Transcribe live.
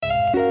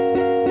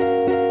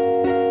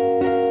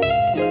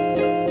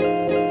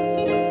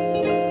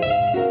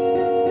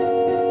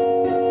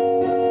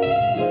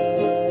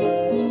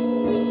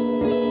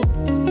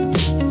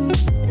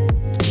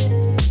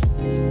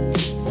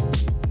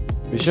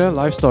share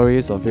life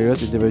stories of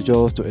various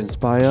individuals to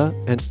inspire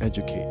and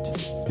educate.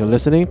 You're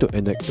listening to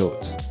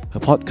Anecdotes, a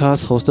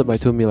podcast hosted by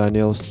two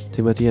millennials,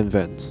 Timothy and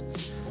Vance.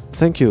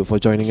 Thank you for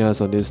joining us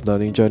on this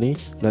learning journey.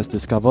 Let's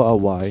discover our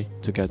why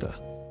together.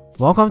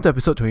 Welcome to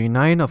episode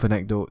 29 of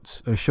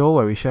Anecdotes, a show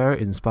where we share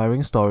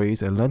inspiring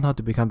stories and learn how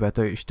to become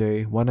better each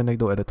day, one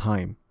anecdote at a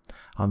time.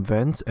 I'm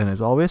Vance, and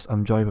as always,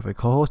 I'm joined by my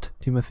co-host,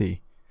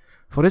 Timothy.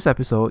 For this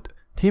episode,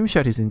 Tim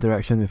shared his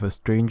interaction with a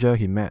stranger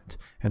he met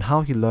and how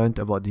he learned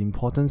about the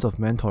importance of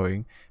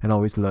mentoring and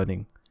always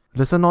learning.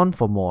 Listen on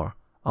for more.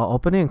 Our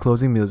opening and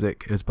closing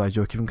music is by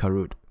Joachim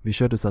Karut. Be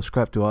sure to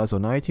subscribe to us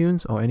on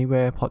iTunes or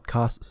anywhere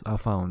podcasts are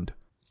found.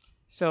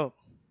 So,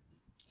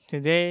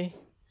 today,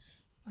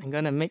 I'm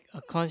going to make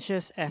a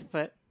conscious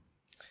effort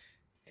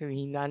to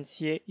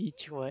enunciate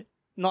each word.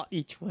 Not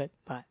each word,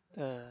 but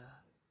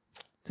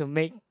to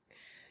make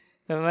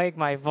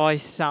my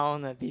voice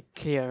sound a bit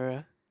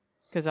clearer.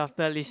 Because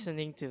after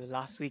listening to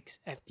last week's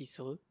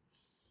episode,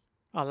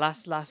 or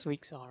last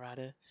week's or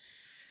rather,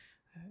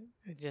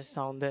 it just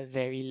sounded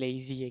very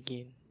lazy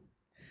again.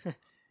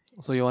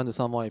 So you want to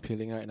sound more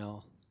appealing right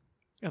now?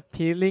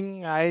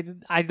 Appealing?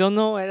 I don't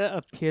know whether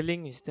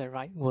appealing is the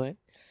right word.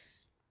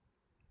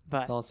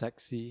 But sounds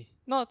sexy.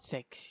 Not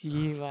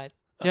sexy, but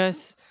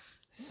just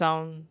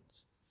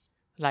sounds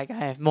like I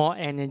have more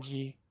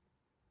energy.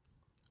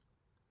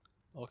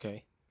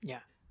 Okay. Yeah.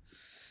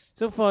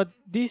 So for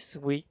this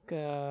week,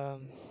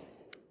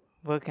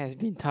 work has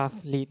been tough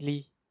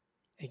lately,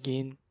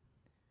 again.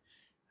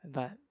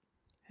 But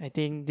I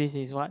think this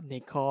is what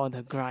they call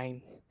the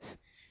grind.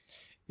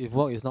 If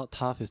work is not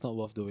tough, it's not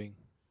worth doing.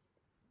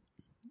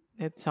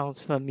 That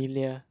sounds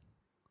familiar.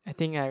 I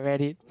think I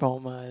read it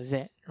from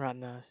Z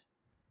Runner's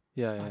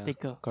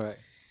article. Correct.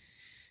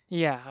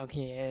 Yeah,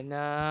 okay. And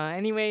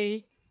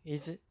anyway,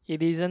 it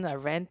isn't a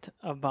rant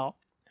about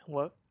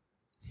work,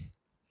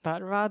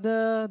 but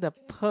rather the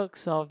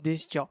perks of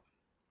this job.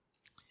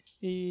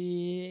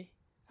 I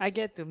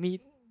get to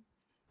meet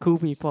cool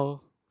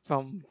people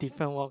from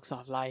different walks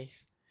of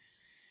life,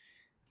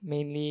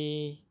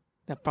 mainly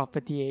the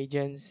property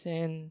agents,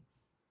 and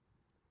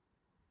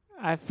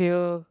I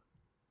feel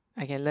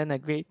I can learn a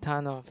great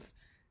ton of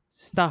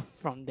stuff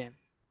from them.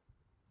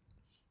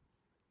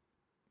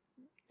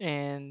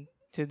 And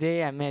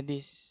today I met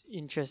this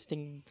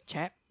interesting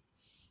chap.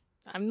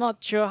 I'm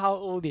not sure how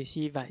old is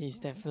he, but he's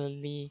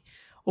definitely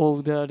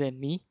older than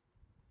me.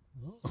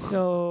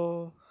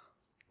 So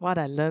what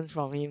I learned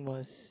from him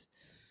was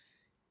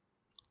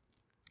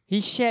he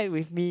shared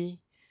with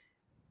me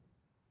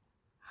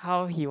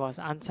how he was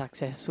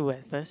unsuccessful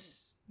at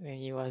first when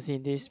he was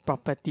in this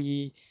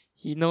property.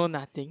 He know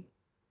nothing.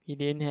 He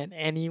didn't have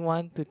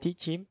anyone to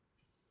teach him.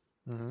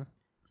 Mm-hmm.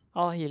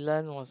 All he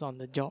learned was on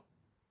the job.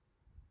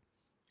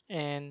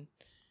 And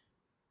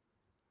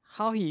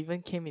how he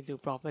even came into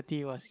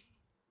property was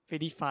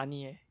pretty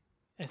funny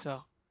as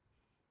well.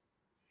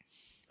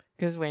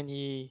 Because when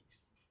he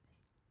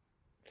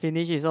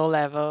finished his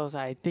O-levels,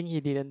 I think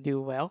he didn't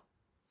do well.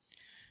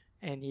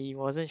 And he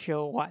wasn't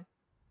sure what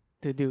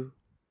to do.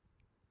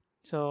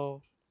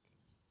 So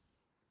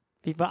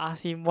people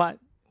asked him what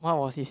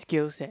was his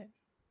skill set.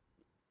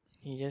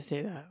 He just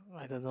said,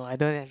 I don't know, I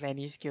don't have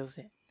any skill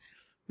set.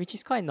 Which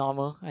is quite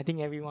normal. I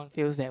think everyone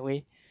feels that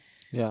way.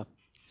 Yeah.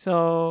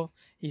 So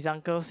his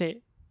uncle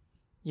said,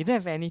 you don't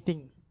have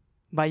anything,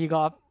 but you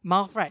got a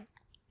mouth, right?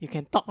 You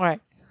can talk,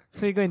 right?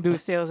 So you go and do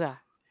sales.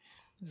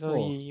 So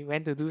he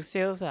went to do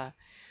sales.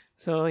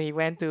 So he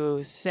went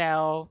to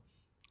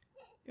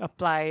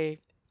apply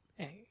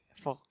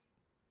for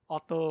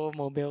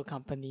automobile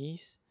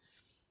companies.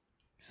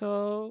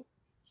 So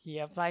he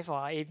applied for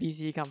an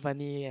ABC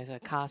company as a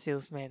car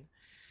salesman.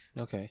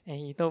 Okay. And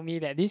he told me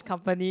that this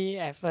company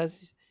at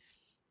first,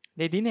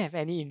 they didn't have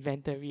any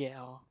inventory at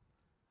all.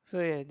 So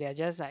they're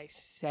just like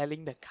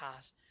selling the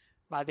cars.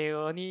 But they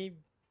only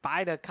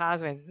buy the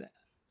cars when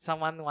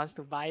someone wants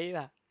to buy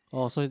it.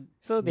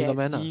 So they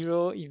have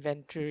zero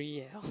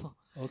inventory at all.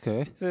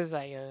 Okay. So it's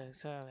like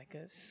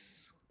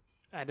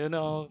I don't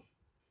know,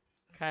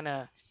 kind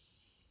of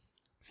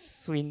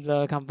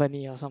swindler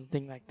company or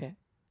something like that.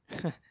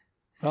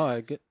 Oh,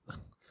 I get.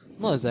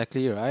 Not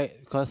exactly, right?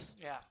 Because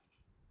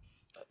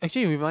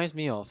actually it reminds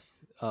me of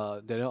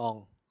Daniel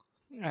Ong.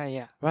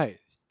 Yeah. Right.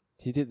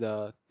 He did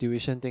the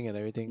tuition thing and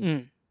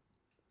everything.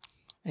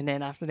 And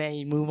then after that,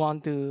 he moved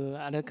on to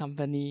other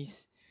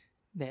companies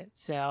that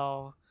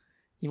sell.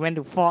 He went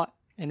to Ford,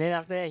 and then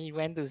after that, he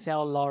went to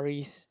sell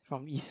lorries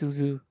from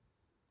Isuzu.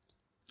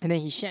 And then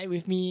he shared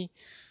with me,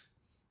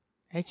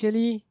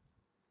 actually,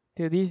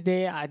 to this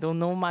day, I don't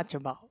know much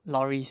about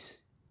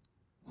lorries.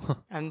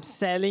 I'm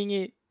selling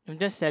it. I'm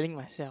just selling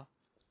myself,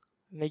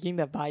 making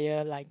the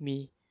buyer like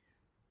me.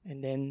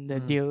 And then the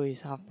deal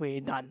is halfway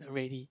done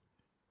already.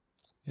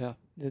 Yeah.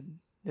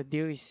 The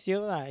deal is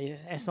sealed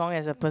as long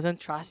as a person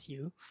trusts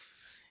you.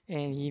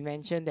 And he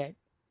mentioned that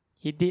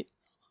he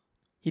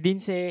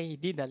didn't say he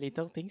did the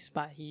little things,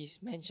 but he's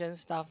mentioned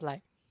stuff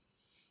like,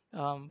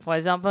 for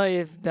example,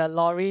 if the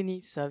lorry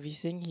needs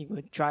servicing, he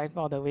would drive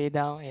all the way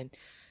down and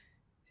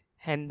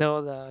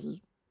handle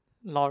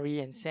lorry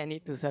and send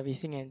it to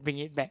servicing and bring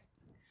it back.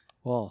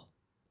 Wow.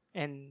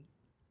 And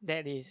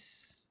that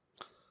is,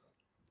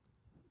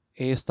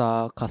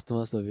 A-star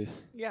customer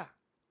service. yeah.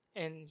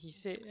 And he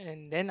said,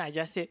 and then I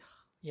just said,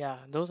 yeah,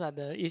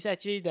 it's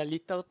actually the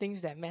little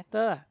things that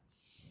matter.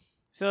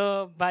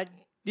 So, but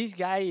this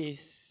guy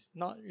is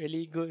not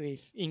really good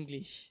with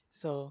English.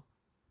 So,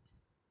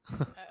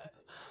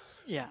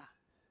 yeah.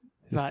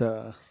 It's But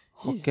the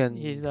he's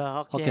Hokkien. the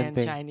Hokkien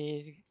Peng.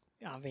 Chinese.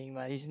 I mean,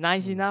 but he's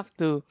nice enough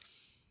to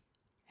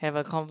have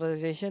a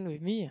conversation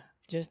with me,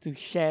 just to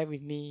share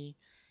with me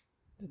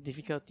the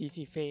difficulties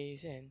he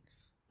face. And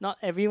not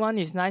everyone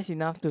is nice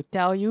enough to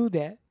tell you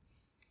that,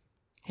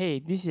 hey,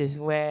 this is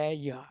where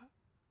you're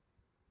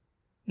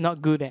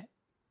not good at.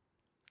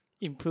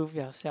 Improve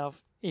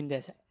yourself in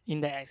that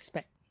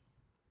aspect.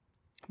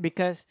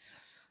 Because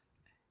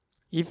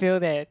he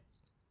felt that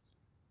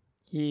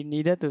he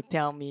needed to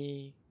tell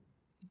me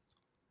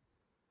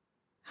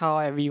how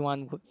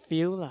everyone would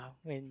feel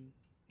when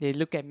they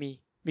look at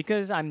me.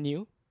 Because I'm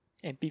new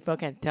and people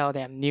can tell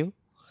that I'm new.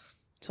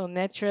 So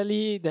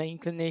naturally, the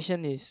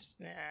inclination is,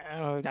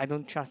 I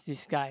don't trust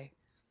this guy.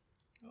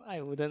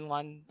 I wouldn't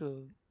want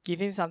to give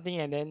him something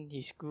and then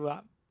he screw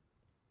up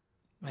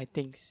my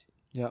things.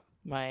 Yep.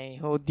 My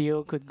whole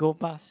deal could go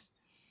past.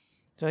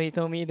 So he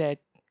told me that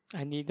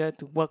I needed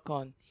to work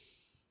on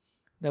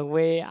the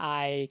way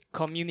I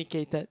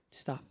communicated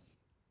stuff.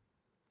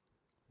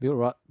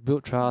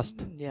 Build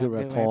trust, build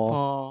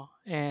rapport.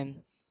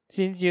 And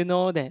since you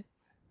know that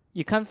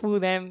you can't fool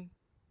them,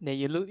 that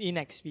you look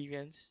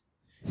inexperienced,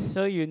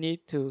 so you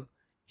need to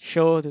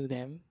show to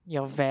them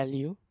your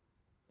value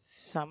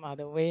some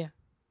other way.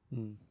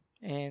 Mm.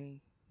 And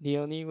the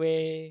only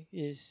way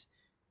is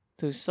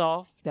to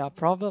solve their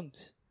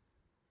problems.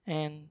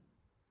 And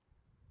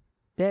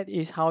that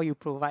is how you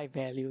provide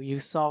value. You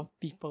solve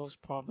people's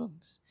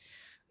problems.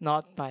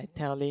 Not by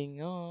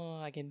telling, oh,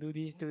 I can do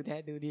this, do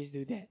that, do this,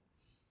 do that.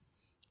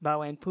 But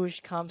when push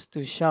comes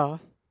to shove,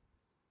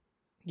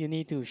 you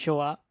need to show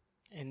up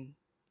and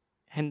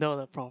handle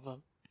the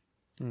problem.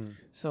 Mm.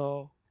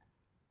 So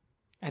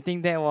I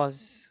think that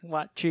was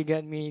what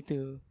triggered me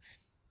to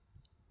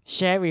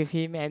share with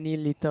him any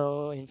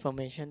little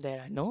information that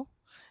I know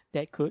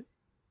that could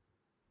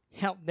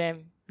help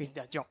them with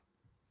their job.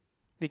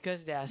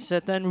 Because there are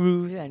certain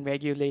rules and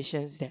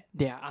regulations that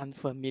they are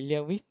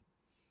unfamiliar with.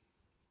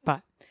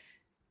 But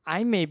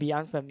I may be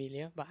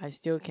unfamiliar, but I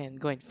still can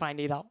go and find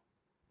it out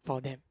for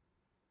them.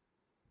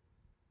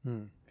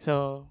 Mm.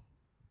 So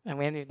I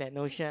went with that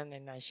notion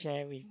and I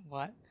share with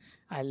what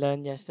I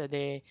learned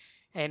yesterday.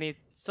 And it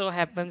so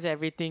happens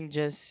everything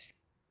just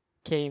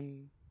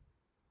came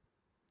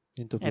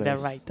Into place. at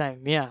the right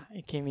time. Yeah,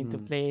 it came into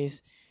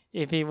place.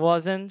 If it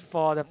wasn't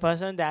for the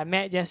person that I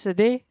met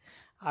yesterday,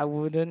 I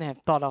wouldn't have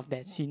thought of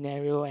that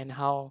scenario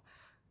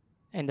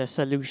and the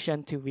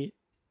solution to it.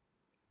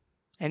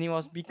 And it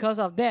was because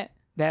of that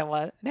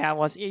I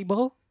was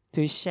able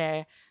to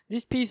share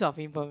this piece of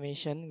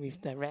information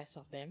with the rest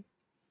of them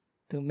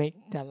to make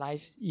their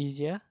lives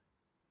easier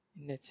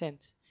in that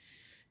sense.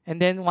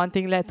 And then one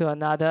thing led to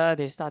another.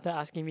 They started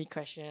asking me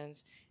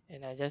questions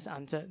and I just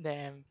answered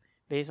them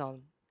based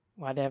on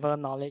whatever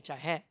knowledge I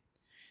had.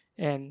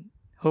 And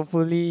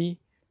hopefully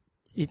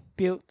it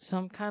built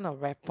some kind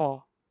of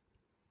rapport.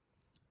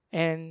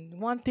 And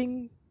one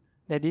thing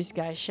that this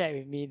guy shared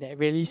with me that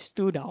really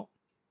stood out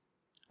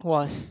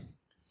was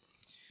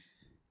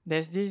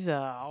there's this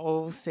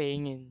old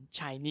saying in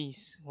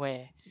Chinese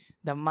where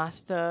the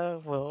master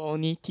will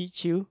only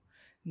teach you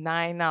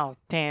 9 out of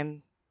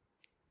 10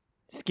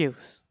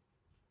 skills.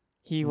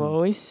 He will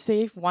always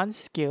save one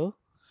skill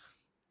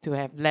to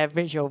have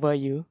leverage over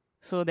you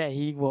so that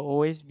he will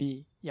always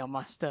be your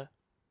master.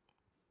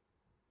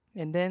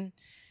 And then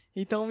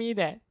he told me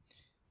that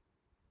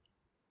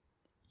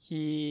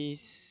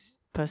his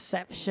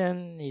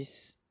perception,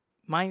 his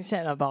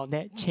mindset about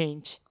that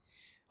changed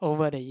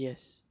over the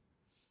years.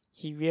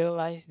 He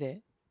realized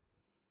that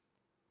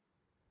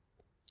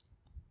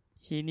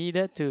he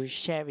needed to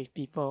share with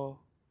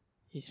people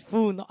his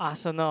full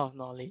arsenal of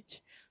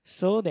knowledge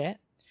so that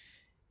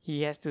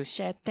he has to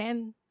share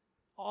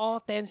all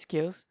 10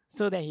 skills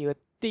so that he would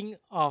think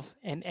of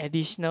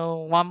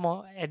one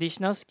more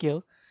additional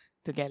skill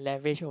to get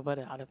leverage over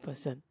the other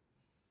person.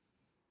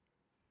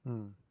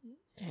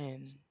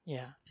 And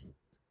yeah.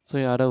 So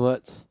in other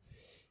words,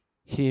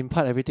 he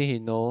impart everything he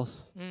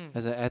knows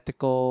as an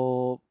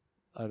ethical,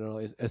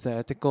 as an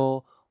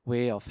ethical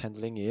way of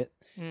handling it.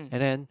 And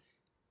then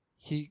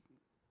he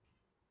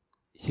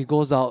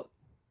goes out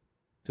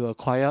to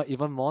acquire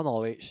even more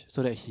knowledge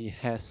so that he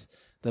has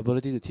the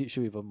ability to teach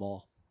you even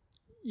more.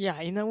 Yeah,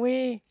 in a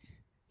way,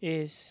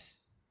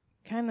 is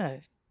kind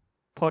of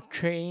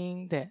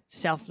portraying that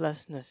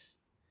selflessness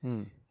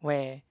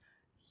where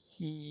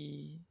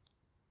he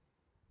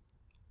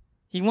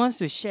wants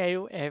to share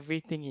you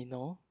everything he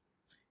knows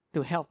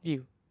to help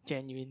you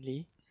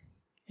genuinely.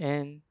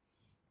 And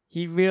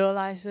he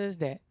realizes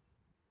that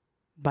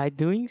by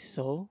doing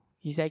so,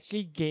 he's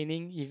actually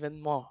gaining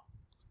even more.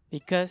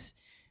 Because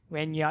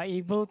when you are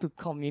able to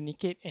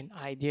communicate an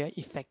idea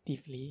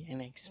effectively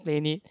and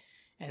explain it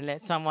and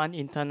let someone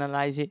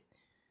internalize it,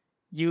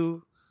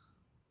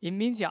 it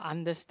means your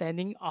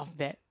understanding of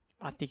that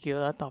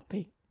particular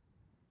topic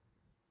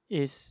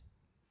is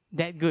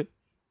that good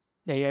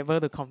that you're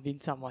able to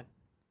convince someone.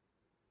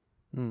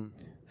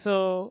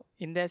 So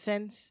in that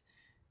sense,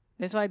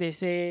 that's why they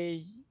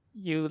say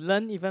you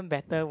learn even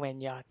better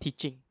when you're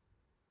teaching.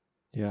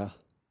 Yeah.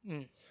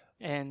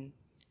 And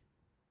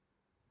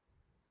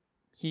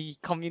he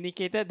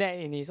communicated that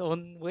in his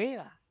own way.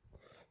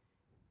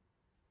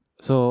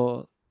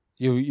 So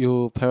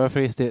you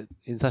paraphrased it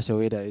in such a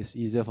way that it's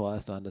easier for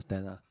us to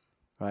understand,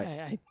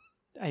 right?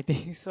 I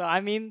think so. I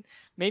mean,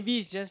 maybe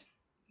it's just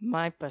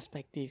my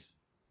perspective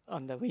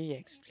on the way he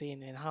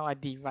explained and how I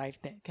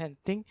derived that kind of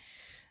thing.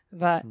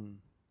 But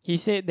he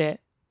said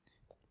that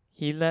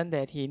he learned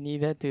that he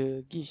needed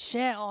to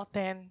share all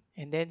 10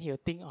 and then he'll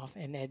think of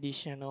an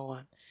additional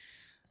one.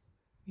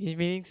 Which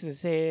means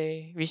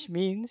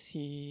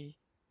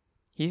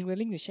he's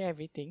willing to share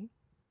everything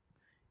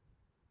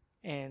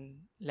and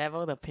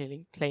level the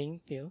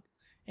playing field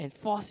and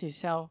force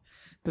himself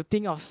to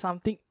think of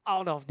something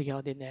out of the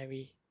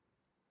ordinary.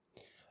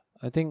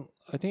 I think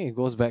it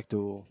goes back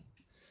to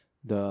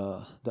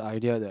the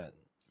idea that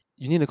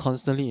you need to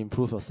constantly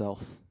improve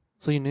yourself.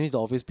 So you need to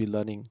always be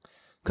learning.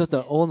 Because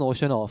the old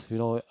notion of,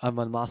 I'm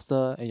a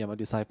master and you're my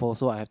disciple,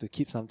 so I have to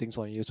keep something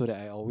from you so that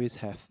I always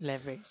have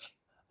leverage.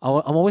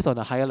 I'm always on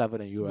a higher level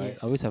than you, right?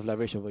 Yes. I always have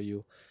leverage over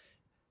you.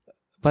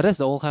 But that's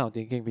the old kind of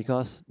thinking,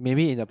 because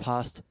maybe in the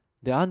past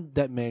there aren't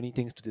that many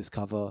things to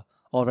discover,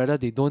 or rather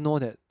they don't know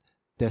that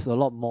there's a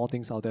lot more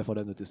things out there for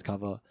them to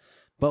discover.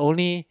 But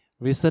only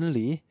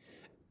recently,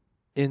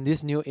 in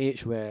this new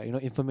age where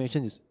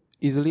information is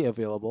easily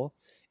available,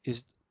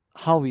 is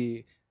how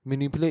we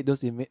manipulate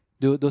those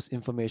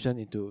information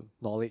into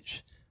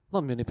knowledge.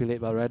 Not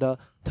manipulate, but rather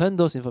turn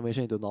those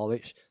information into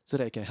knowledge so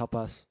that it can help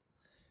us.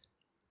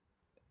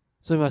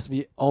 So we must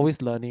be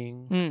always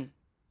learning.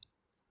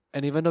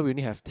 And even though we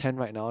only have 10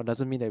 right now, it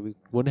doesn't mean that we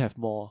won't have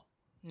more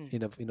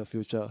in the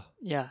future.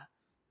 Yeah.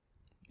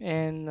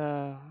 And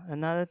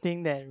another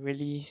thing that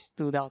really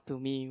stood out to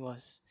me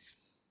was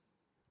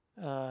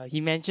he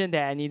mentioned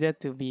that I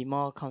needed to be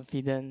more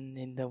confident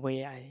in the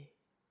way I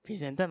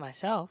presented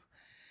myself.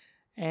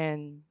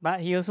 But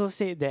he also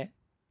said that,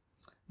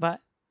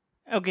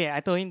 I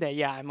told him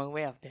that, I'm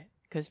aware of that.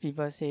 Because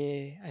people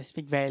say I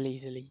speak very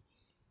lazily.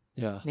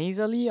 Yeah.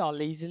 Nasally or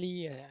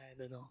lazily, I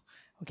don't know.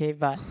 Okay,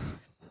 but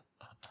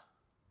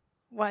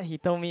what he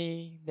told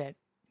me that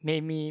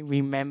made me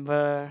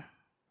remember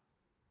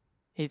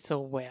it so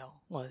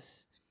well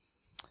was,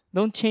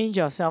 don't change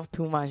yourself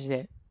too much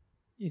that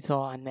it's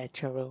all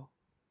unnatural.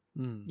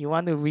 You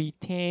want to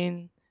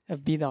retain a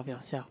bit of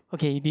yourself.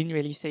 Okay, he didn't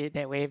really say it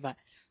that way, but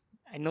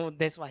I know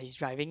that's what he's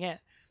driving at.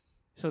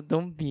 So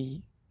don't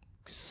be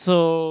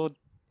so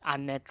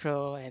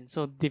unnatural and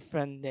so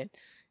different that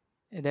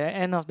at the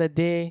end of the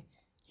day,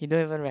 you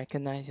don't even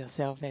recognize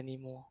yourself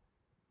anymore.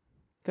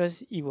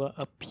 Because it will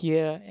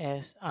appear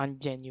as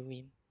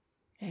ungenuine.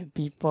 And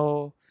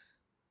people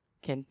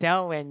can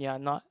tell when you're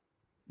not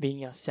being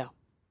yourself.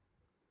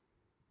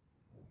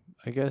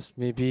 I guess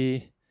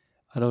maybe,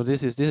 I know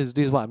this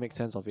is what makes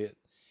sense of it.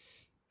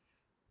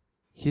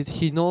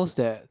 He knows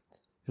that,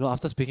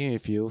 after speaking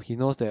with you, he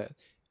knows that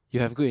you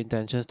have good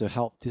intentions to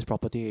help these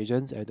property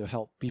agents and to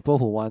help people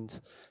who want,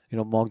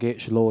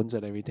 mortgage loans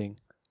and everything,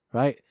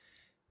 right?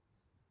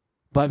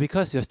 But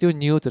because you're still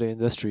new to the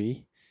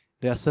industry,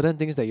 there are certain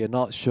things that you're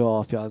not sure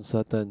of, you're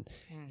uncertain.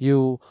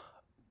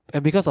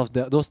 And because of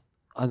those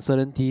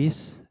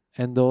uncertainties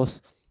and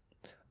those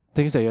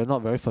things that you're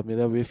not very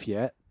familiar with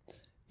yet,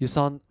 you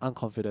sound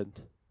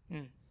unconfident,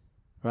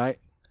 right?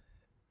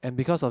 And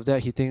because of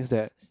that, he thinks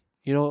that,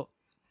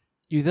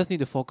 you just need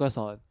to focus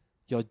on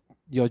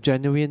your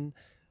genuine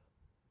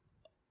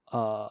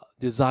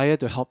desire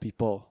to help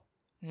people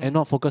and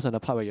not focus on the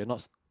part where you're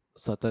not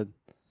certain.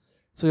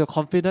 So you're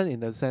confident in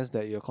the sense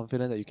that you're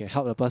confident that you can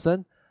help the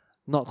person,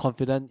 not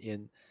confident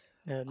in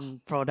the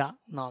product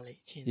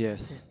knowledge.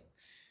 Yes.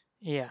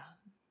 Yeah,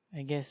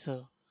 I guess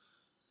so.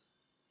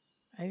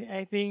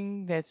 I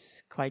think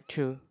that's quite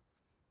true.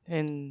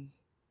 And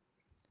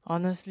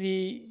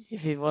honestly,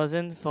 if it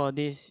wasn't for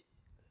this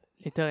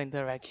little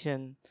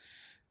interaction,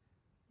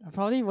 I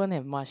probably won't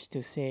have much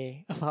to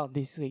say about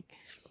this week.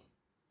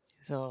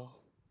 So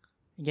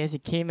I guess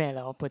it came at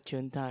an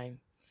opportune time.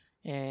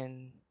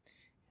 And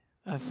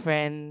a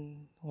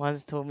friend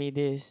once told me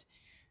this.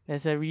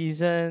 There's a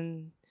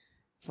reason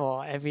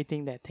for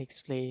everything that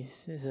takes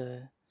place. There's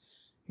a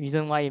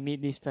reason why you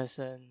meet this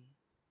person.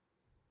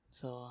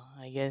 So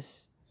I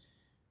guess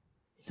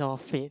it's all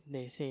fate,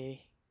 they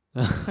say.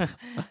 I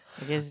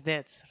guess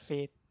that's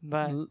fate.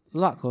 But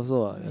luck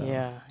also.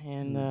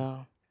 And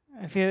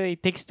I feel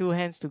it takes two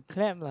hands to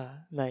clap lah.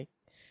 Like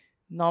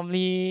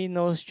normally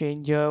no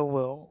stranger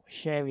will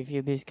share with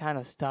you this kind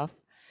of stuff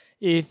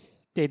if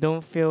they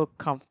don't feel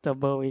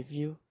comfortable with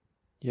you.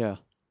 Yeah.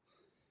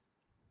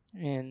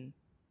 And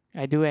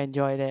I do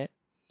enjoy that.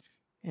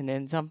 And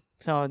then some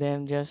of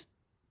them just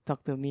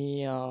talk to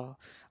me, or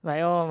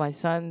like, oh, my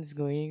son's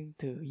going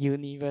to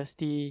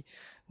university,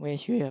 where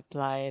should we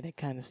apply, that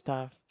kind of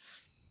stuff.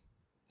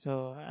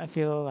 So I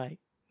feel like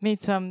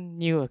made some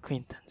new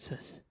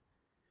acquaintances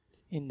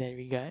in that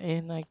regard,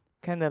 and I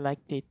kind of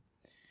liked it.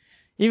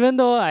 Even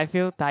though I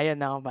feel tired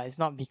now, but it's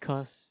not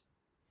because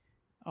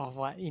of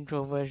what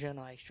introversion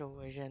or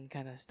extroversion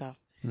kind of stuff.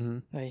 Mm-hmm.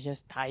 But it's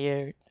just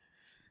tired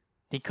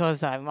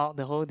because I'm out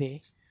the whole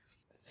day.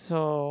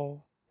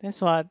 So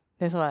that's what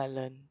I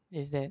learned,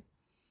 is that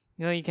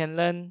you can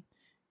learn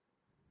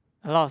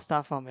a lot of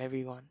stuff from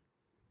everyone,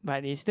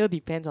 but it still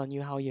depends on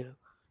you how you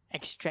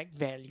extract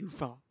value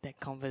from that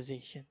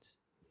conversations.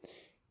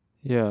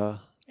 Yeah.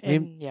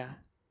 And yeah,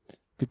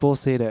 People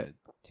say that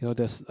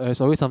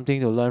there's always something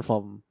to learn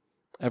from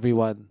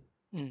everyone,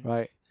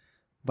 right?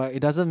 But it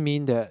doesn't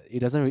mean that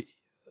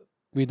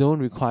we don't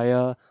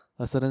require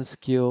a certain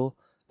skill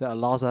that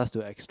allows us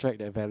to extract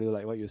that value,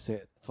 like what you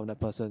said, from that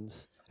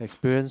person's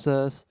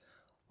experiences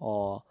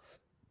or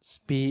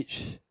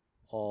speech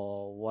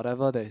or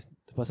whatever that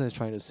the person is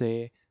trying to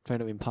say, trying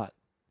to impart,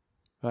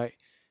 right?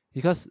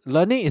 Because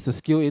learning is a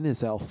skill in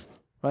itself,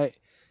 right?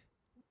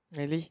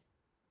 really.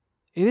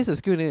 It is a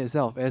skill in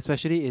itself, and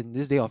especially in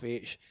this day of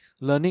age,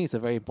 learning is a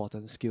very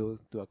important skill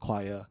to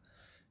acquire.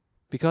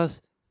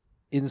 Because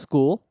in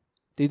school,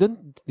 they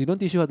don't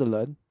teach you how to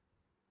learn.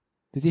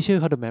 They teach you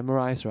how to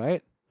memorize,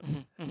 right?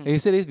 And you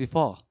said this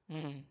before.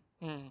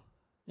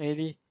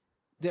 Really?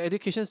 The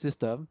education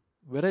system,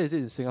 whether is it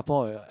in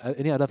Singapore or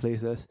any other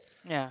places,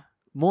 Yeah.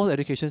 most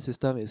education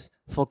system is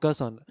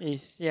focused on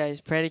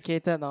It's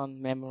predicated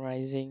on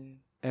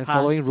memorizing and past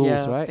following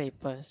rules, year right?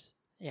 papers.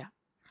 Yeah.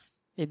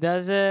 It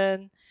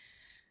doesn't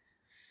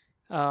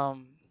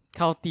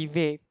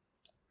cultivate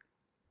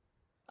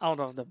out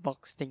of the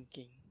box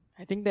thinking.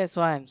 I think that's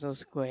why I'm so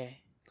square.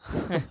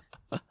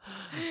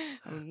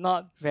 I'm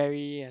not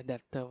very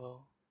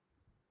adaptable.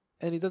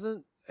 And it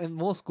doesn't. And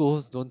most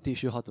schools don't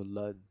teach you how to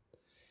learn,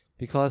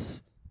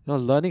 because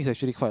learning is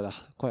actually quite a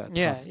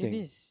tough thing. It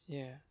is.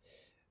 Yeah.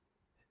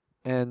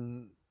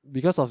 And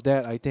because of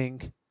that, I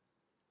think,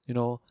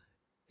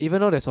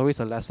 even though there's always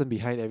a lesson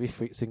behind every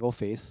single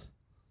phase,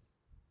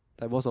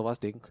 like most of us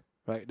think,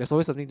 right? There's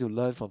always something to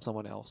learn from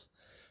someone else.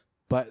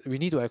 But we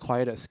need to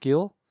acquire that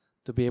skill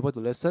to be able to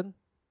listen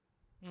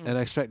and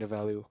extract the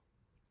value.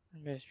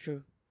 That's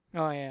true.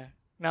 Oh yeah.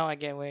 Now I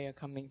get where you're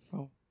coming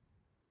from.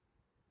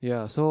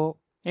 Yeah, so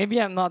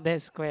Maybe I'm not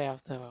that square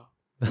after all.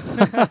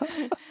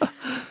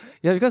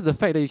 yeah, because the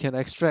fact that you can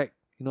extract,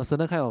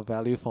 certain kind of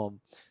value from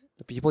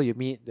the people you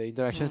meet, the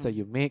interactions that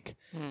you make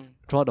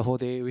throughout the whole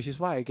day, which is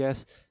why I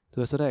guess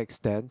to a certain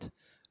extent,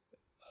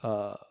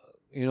 if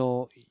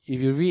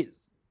you read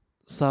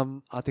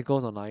some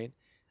articles online,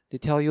 they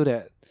tell you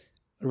that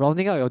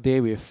rounding out your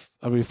day with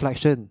a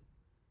reflection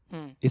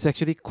is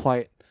actually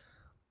quite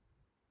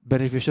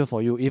beneficial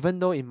for you, even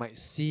though it might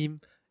seem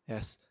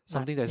as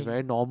something that's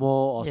very normal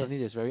or something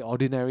that's very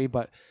ordinary,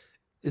 but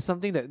it's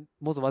something that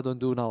most of us don't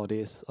do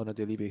nowadays on a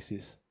daily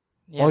basis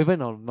or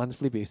even on a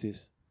monthly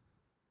basis.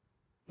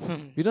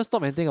 We don't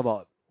stop and think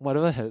about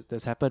whatever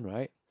that's happened,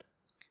 right?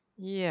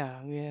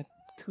 Yeah, we are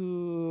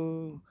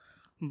too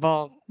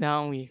bogged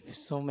down with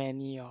so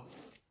many of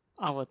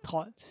our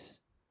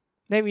thoughts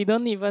that we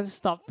don't even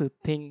stop to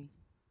think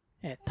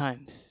at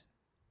times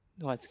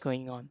what's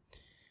going on.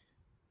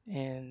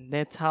 And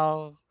that's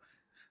how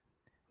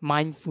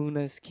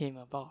mindfulness came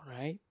about,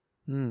 right?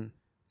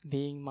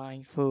 Being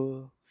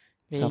mindful,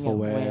 being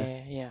self-aware.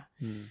 aware, yeah.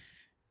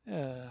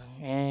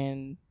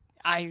 And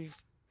I've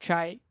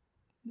tried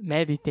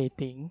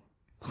meditating.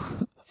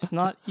 It's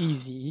not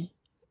easy.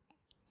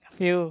 I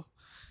feel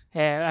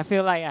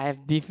like I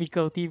have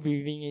difficulty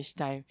breathing each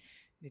time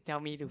they tell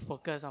me to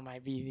focus on my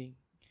breathing.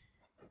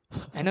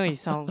 I know it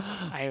sounds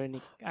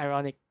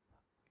ironic,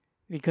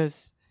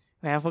 because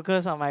when I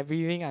focus on my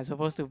breathing, I'm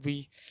supposed to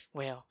breathe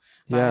well.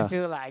 But I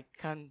feel like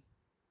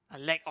I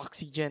lack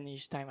oxygen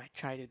each time I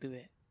try to do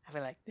it. I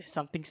feel like there's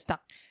something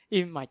stuck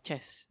in my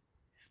chest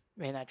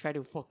when I try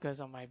to focus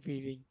on my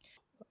breathing.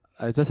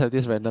 I just have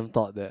this random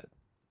thought that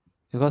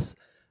because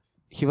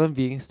human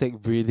beings take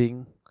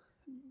breathing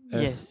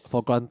as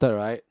for granted,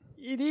 right?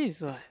 It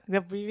is.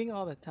 We're breathing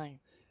all the time.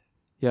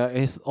 Yeah,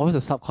 it's always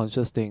a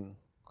subconscious thing.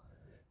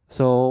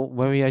 So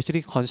when we're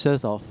actually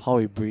conscious of how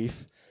we breathe,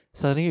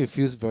 suddenly it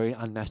feels very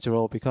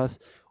unnatural, because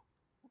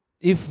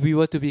if we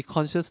were to be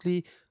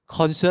consciously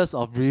conscious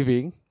of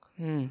breathing,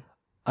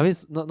 I mean,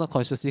 not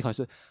consciously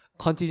conscious,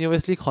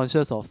 continuously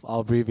conscious of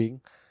our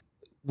breathing,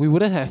 we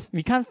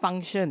can't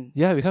function.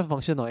 Yeah, we can't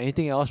function or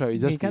anything else,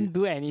 right? We can't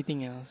do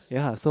anything else.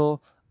 Yeah,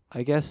 so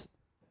I guess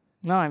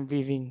now I'm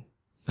breathing,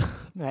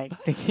 like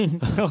thinking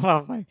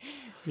about my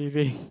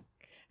breathing,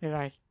 and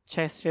my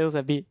chest feels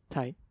a bit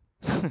tight.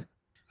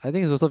 I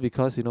think it's also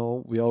because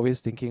we're always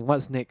thinking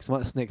what's next,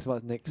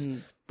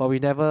 but we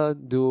never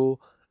do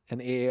an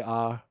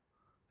AAR,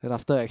 an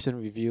after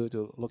action review,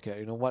 to look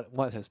at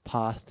what has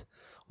passed,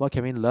 what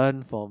can we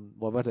learn from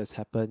what has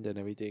happened and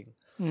everything.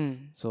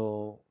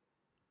 So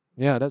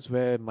yeah, that's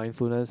where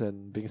mindfulness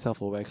and being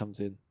self-aware comes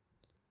in.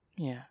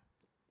 Yeah,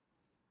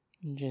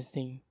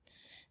 interesting.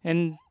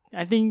 And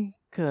I think,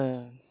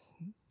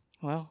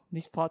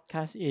 this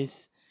podcast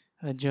is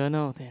a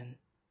journal then.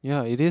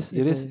 Yeah, it is. It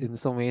It's is a in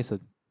some ways a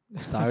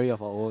diary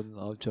of our own,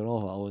 or journal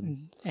of our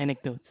own.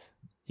 anecdotes.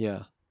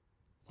 Yeah,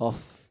 of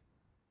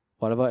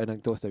whatever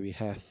anecdotes that we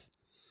have.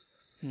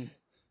 Mm.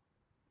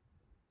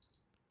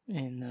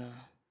 And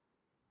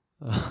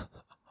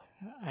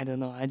I don't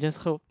know. I just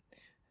hope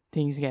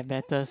things get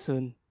better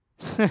soon.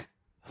 Good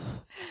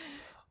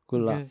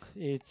luck. Because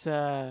it's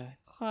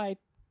quite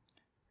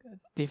a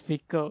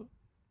difficult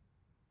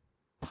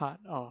part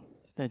of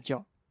the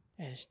job,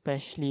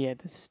 especially at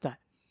the start.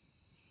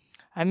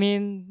 I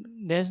mean,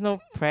 there's no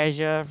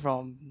pressure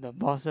from the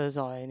bosses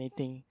or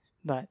anything,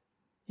 but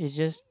it's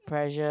just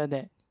pressure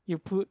that you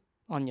put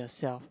on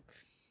yourself.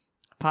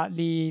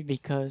 Partly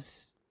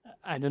because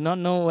I do not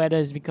know whether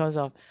it's because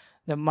of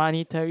the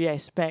monetary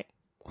aspect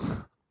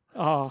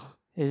or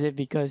is it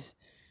because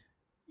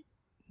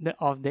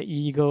of the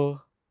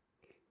ego.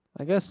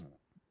 I guess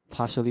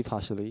partially,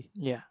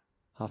 Yeah.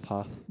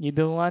 half. You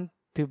don't want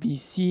to be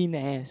seen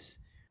as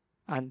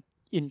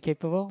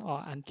incapable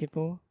or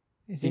uncapable.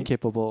 Is it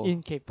Incapable,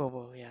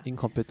 incapable? Yeah.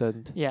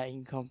 incompetent. Yeah,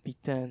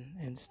 incompetent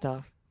and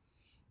stuff.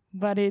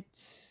 But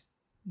it's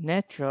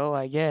natural,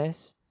 I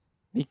guess,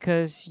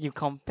 because you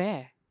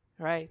compare,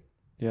 right?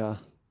 Yeah,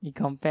 You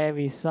compare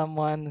with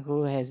someone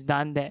who has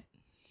done that,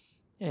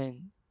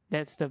 and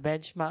that's the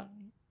benchmark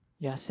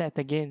you're set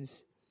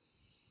against.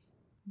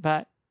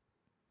 But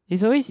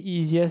it's always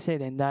easier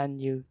said than done.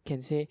 You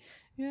can say,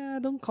 yeah,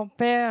 don't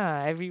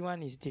compare.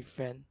 Everyone is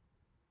different.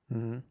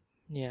 mm-hmm.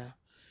 Yeah.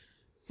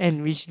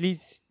 And which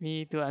leads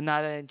me to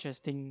another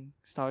interesting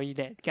story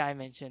that guy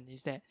mentioned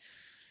is that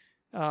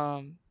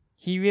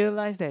he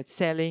realized that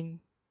selling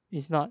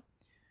is not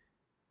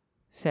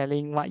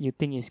selling what you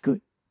think is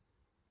good.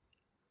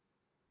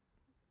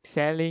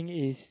 Selling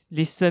is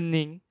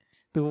listening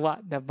to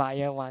what the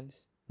buyer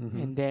wants Mm-hmm.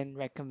 and then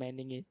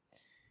recommending it,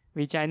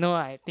 which I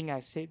think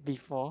I've said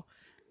before,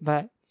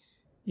 but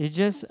it's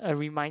just a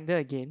reminder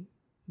again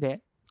that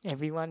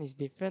everyone is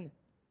different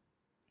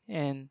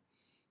and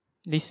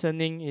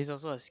listening is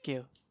also a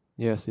skill.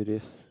 Yes, it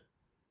is.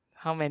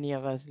 How many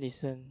of us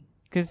listen?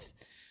 Because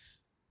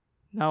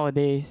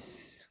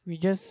nowadays we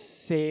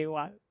just say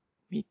what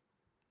we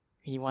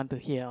want to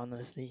hear,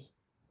 honestly.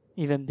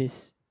 Even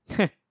this.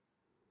 I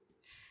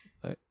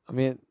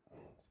mean,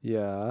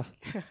 yeah,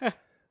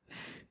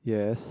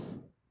 yes.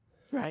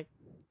 Right?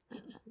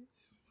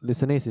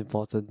 Listening is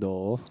important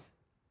though.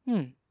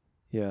 Hmm.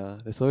 Yeah,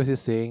 there's always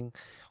this saying,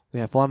 we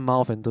have one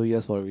mouth and 2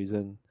 ears for a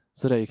reason,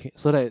 so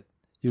that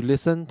you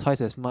listen twice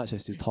as much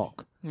as you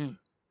talk. Hmm.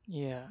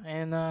 Yeah,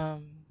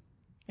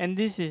 and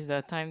this is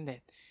the time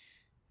that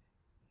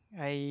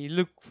I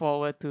look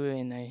forward to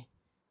and I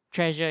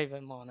treasure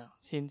even more now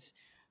since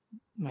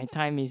my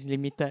time is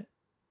limited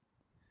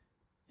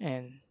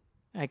and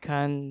I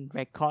can't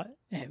record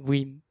at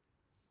whim.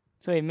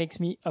 So it makes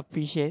me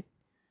appreciate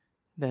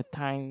the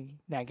time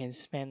that I can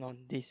spend on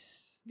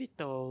this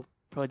little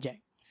project.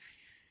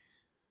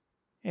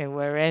 And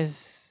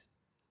whereas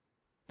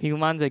few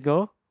months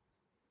ago,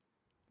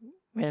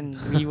 when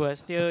we were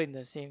still in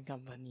the same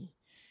company,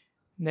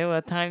 there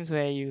were times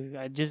where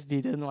I just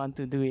didn't want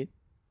to do it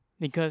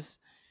because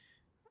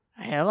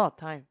I had a lot of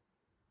time.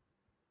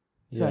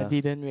 So I Yeah,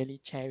 didn't really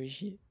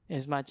cherish it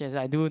as much as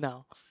I do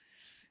now.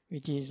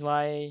 Which is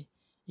why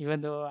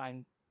even though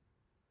I'm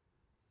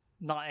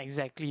not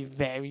exactly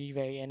very,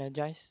 very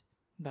energized,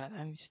 but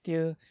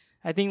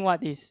I think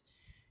what is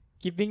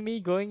keeping me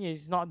going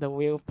is not the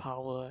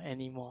willpower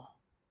anymore.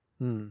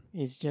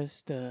 It's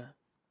just the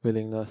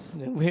willingness.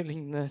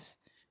 willingness.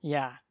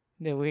 Yeah,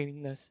 the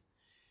willingness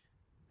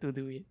to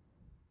do it.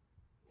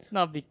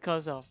 Not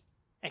because of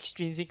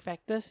extrinsic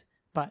factors,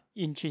 but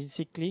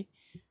intrinsically,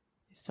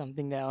 it's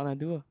something that I want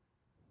to do.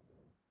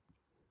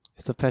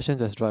 It's the passion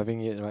that's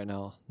driving it right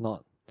now,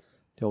 not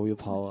your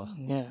willpower.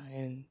 Yeah,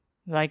 and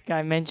like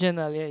I mentioned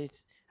earlier,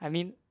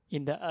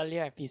 in the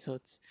earlier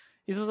episodes,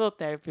 it's also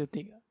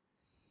therapeutic.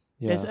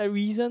 There's Yeah, a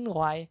reason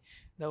why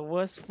the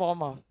worst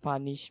form of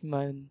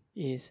punishment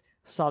is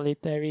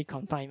solitary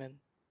confinement.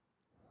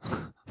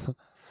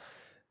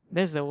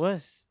 That's the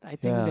worst. I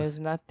think yeah, there's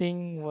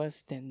nothing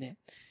worse than that.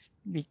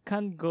 We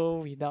can't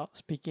go without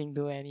speaking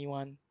to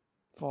anyone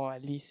for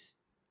at least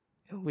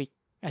a week,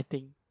 I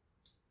think.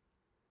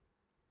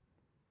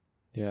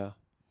 yeah.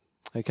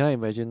 I cannot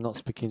imagine not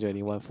speaking to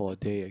anyone for a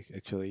day,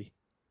 actually.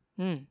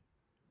 Hmm.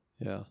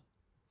 Yeah.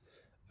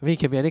 I mean, it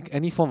can be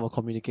any form of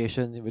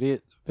communication,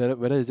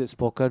 whether is it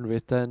spoken,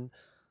 written,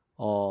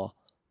 or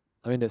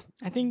I mean,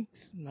 I think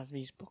must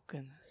be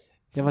spoken.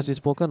 it must be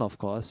spoken, of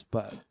course,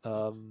 but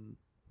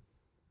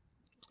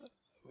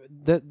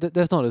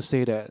that's not to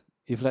say that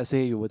if, let's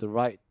say, you were to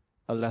write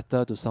a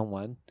letter to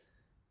someone,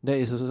 that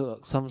is also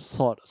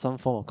some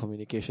form of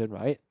communication,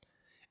 right?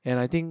 And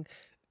I think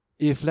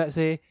if, let's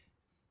say,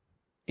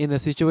 in a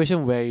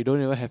situation where you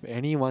don't even have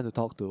anyone to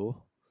talk to,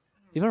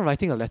 even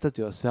writing a letter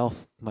to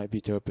yourself might be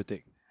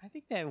therapeutic. I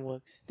think that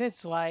works.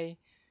 That's why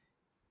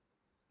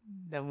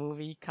the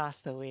movie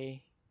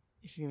Castaway,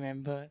 if you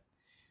remember,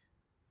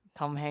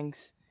 Tom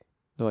Hanks,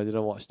 No, I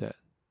didn't watch that.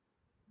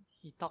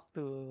 He talked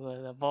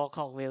to the ball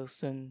called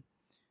Wilson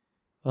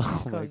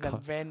Oh my because the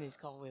god. brand is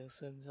called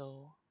Wilson.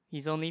 So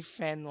his only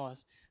friend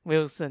was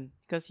Wilson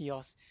because he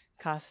was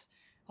cast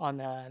on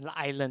an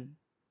island.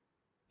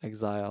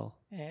 Exile.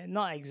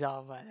 Not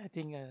exile, but I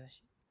think a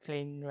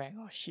plane wreck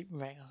or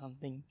shipwreck or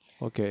something.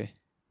 Okay.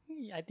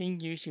 I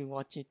think you should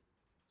watch it.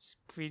 It's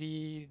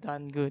pretty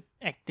darn good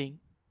acting.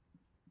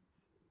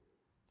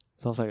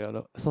 Sounds like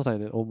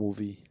an old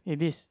movie.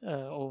 It is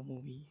an old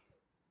movie.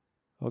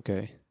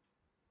 Okay.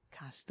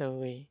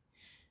 Castaway.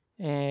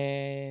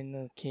 And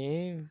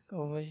okay,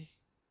 I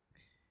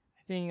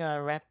think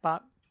I'll wrap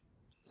up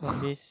for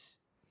this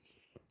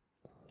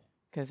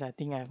because I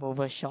think I've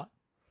overshot.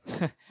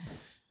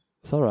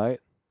 It's alright.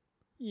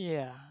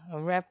 Yeah, a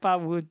wrap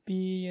up would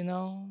be,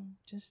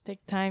 just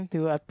take time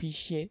to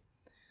appreciate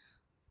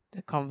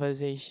the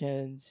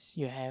conversations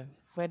you have,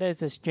 whether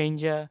it's a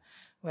stranger,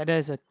 whether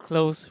it's a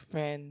close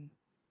friend.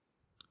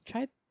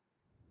 Try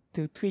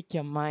to tweak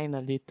your mind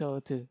a little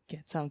to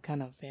get some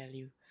kind of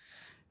value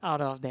out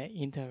of that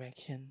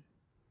interaction.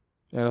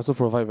 And also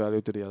provide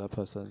value to the other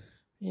person.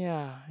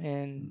 Yeah,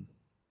 and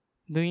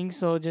doing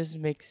so just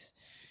makes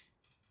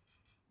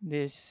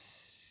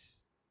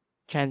this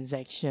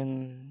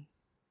transaction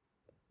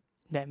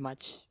that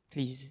much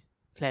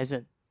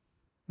pleasant,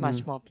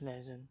 much more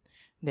pleasant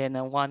than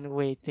a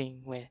one-way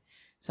thing where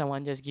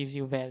someone just gives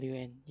you value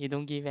and you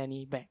don't give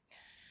any back.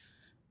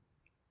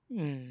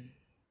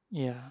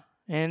 Yeah,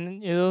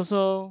 and it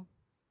also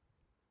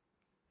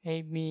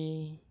made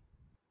me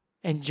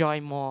enjoy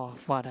more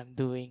of what I'm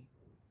doing.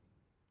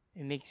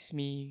 It makes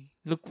me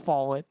look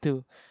forward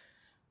to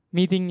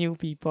meeting new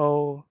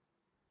people,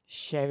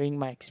 sharing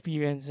my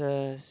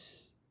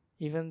experiences,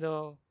 even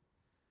though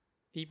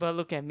people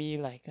look at me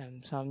like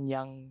I'm some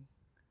young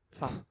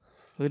fuck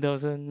who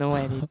doesn't know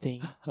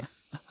anything.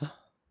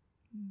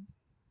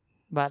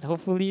 But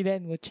hopefully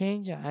that will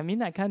change. I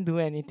mean, I can't do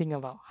anything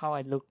about how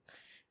I look.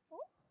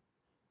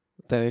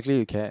 Technically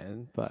you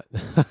can, but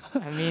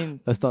I mean,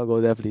 let's not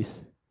go there,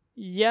 please.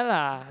 yeah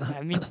lah.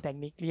 I mean,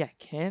 technically I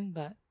can,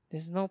 but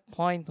there's no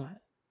point.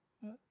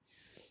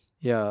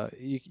 Yeah,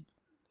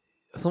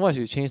 so much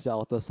you change the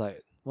outer side.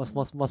 What's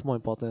more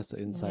important is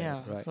the inside,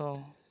 Yeah, right?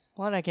 so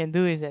what I can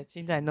do is that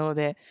since I know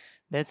that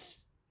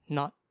that's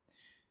not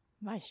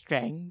my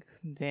strength,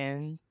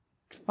 then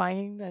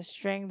find a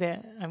strength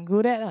that I'm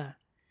good at,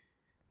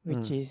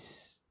 which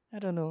is, I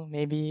don't know,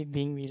 maybe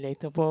being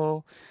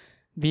relatable,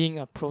 being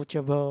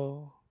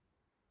approachable.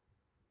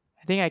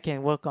 I think I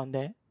can work on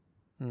that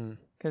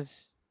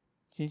because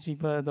since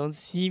people don't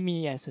see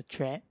me as a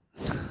threat,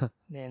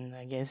 then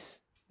I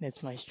guess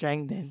that's my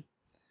strength then.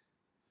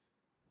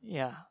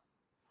 Yeah.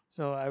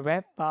 So a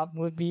wrap up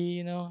would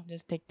be,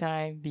 just take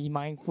time, be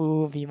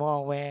mindful, be more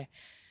aware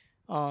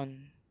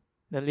on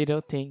the little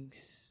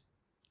things.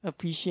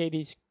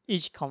 Appreciate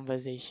each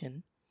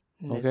conversation.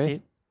 And Okay. That's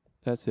it.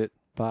 That's it.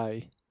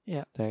 Bye.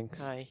 Yeah.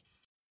 Thanks. Bye.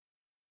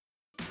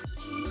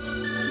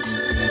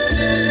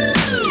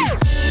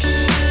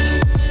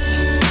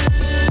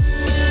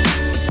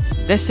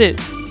 That's it.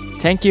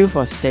 Thank you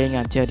for staying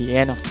until the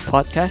end of the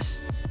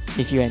podcast.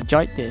 If you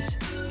enjoyed this,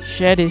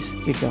 share this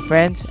with your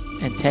friends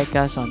and tag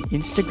us on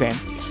Instagram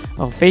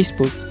or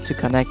Facebook to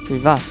connect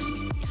with us.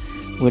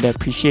 Would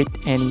appreciate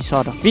any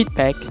sort of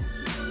feedback.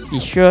 Be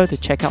sure to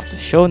check out the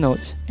show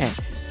notes at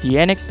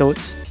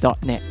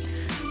theanecdotes.net.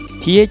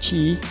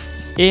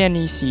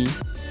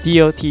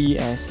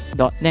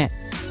 theanecdotes.net.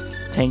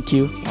 Thank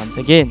you once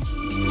again.